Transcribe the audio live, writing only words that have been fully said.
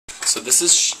So this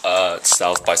is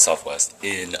South by Southwest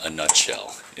in a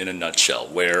nutshell. In a nutshell,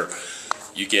 where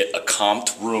you get a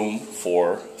comped room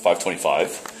for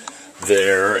 $525.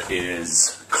 There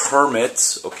is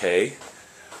Kermit, okay,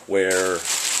 where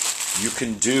you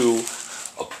can do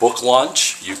a book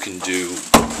launch, you can do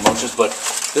promotions, but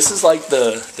this is like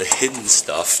the hidden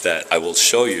stuff that I will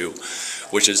show you,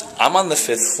 which is I'm on the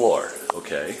 5th floor,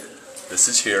 okay? This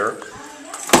is here.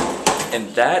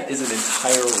 And that is an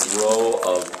entire row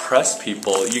of press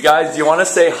people. You guys, do you want to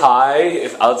say hi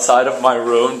if outside of my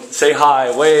room? Say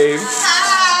hi, wave.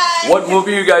 Hi. What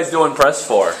movie are you guys doing press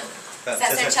for?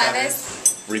 Cesar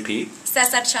Chavez. Repeat.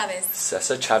 Cesar Chavez.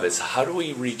 Cesar Chavez. How do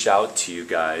we reach out to you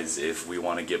guys if we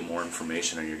want to get more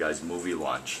information on your guys' movie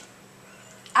launch?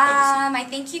 I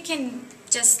think you can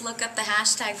just look up the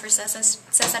hashtag for Cesar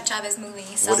Chavez movie.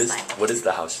 What is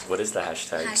the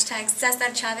hashtag? Hashtag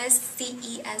Cesar Chavez,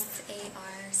 CesarChavez.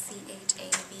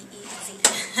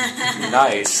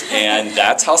 Nice, and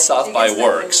that's how South by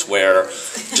works, where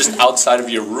just outside of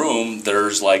your room,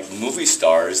 there's like movie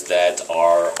stars that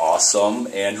are awesome.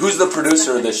 And who's the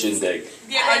producer of the shindig?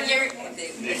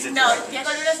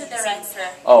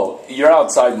 Oh, you're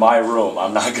outside my room.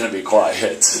 I'm not going to be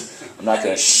quiet. I'm not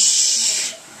going to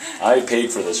shh. I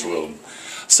paid for this room.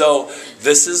 So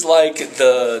this is like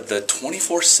the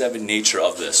 24/7 nature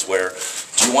of this, where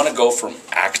do you want to go from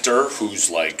actor who's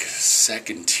like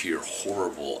second tier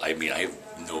horrible, I mean I have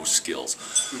no skills,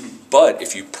 but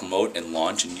if you promote and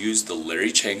launch and use the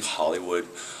Larry Chang Hollywood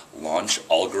launch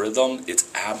algorithm, it's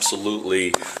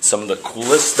absolutely some of the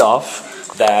coolest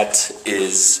stuff that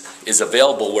is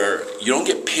available, where you don't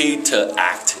get paid to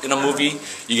act in a movie,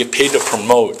 you get paid to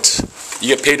promote. You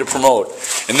get paid to promote.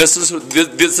 And this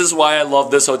is why I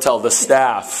love this hotel. The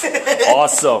staff.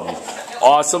 Awesome.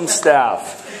 Awesome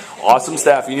staff. Awesome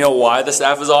staff. You know why the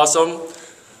staff is awesome?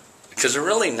 Because they're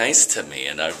really nice to me,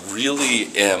 and I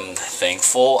really am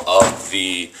thankful of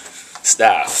the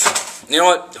staff. You know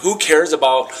what? Who cares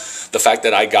about the fact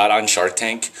that I got on Shark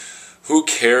Tank? Who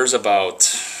cares about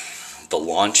the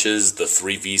launches, the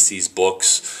 3 VCs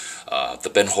books, the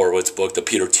Ben Horowitz book, the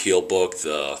Peter Thiel book,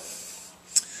 the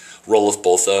Rolf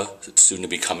Botha, soon to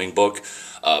be coming book.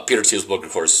 Peter Thiel's book,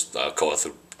 of course,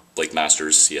 co-author Blake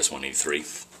Masters,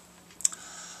 CS183.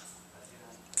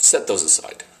 Set those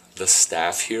aside. The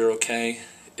staff here, okay,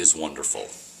 is wonderful.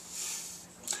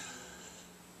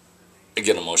 I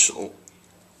get emotional.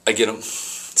 I get them.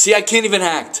 See, I can't even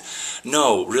act.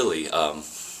 No, really.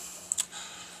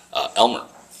 Elmer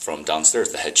from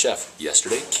downstairs, the head chef,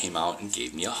 yesterday came out and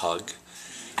gave me a hug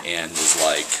and was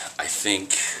like, I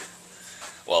think...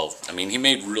 Well, I mean, he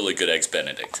made really good Eggs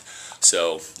Benedict.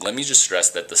 So let me just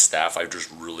stress that the staff, I just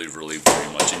really, really very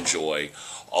much enjoy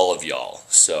all of y'all.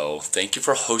 So thank you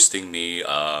for hosting me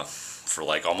for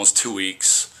like almost 2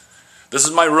 weeks. This is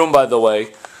my room, by the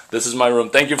way. This is my room.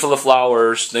 Thank you for the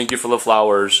flowers. Thank you for the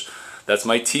flowers. That's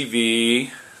my TV.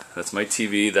 That's my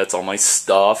TV. That's all my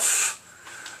stuff.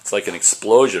 It's like an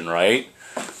explosion, right?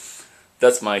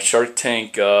 That's my Shark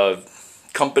Tank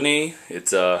company.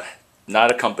 It's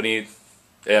not a company.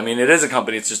 I mean, it is a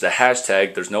company, it's just a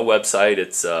hashtag, there's no website,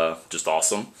 it's just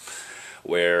awesome,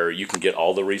 where you can get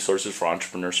all the resources for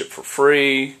entrepreneurship for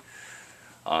free.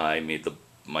 I made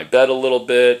my bed a little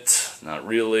bit, not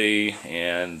really,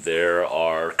 and there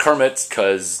are Kermit,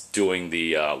 because doing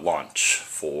the launch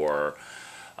for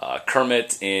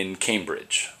Kermit in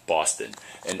Cambridge, Boston.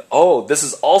 And oh, this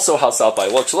is also how South by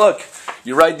looks. Look,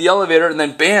 you ride the elevator and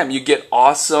then bam, you get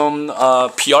awesome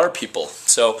PR people.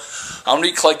 So I'm going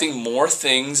to be collecting more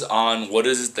things on what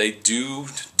is it they do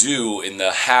in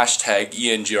the hashtag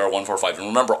ENGR145. And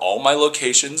remember, all my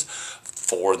locations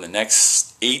for the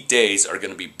next 8 days are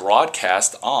going to be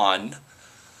broadcast on,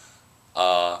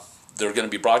 Google+.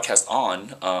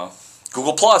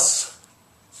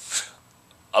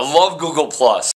 I love Google+.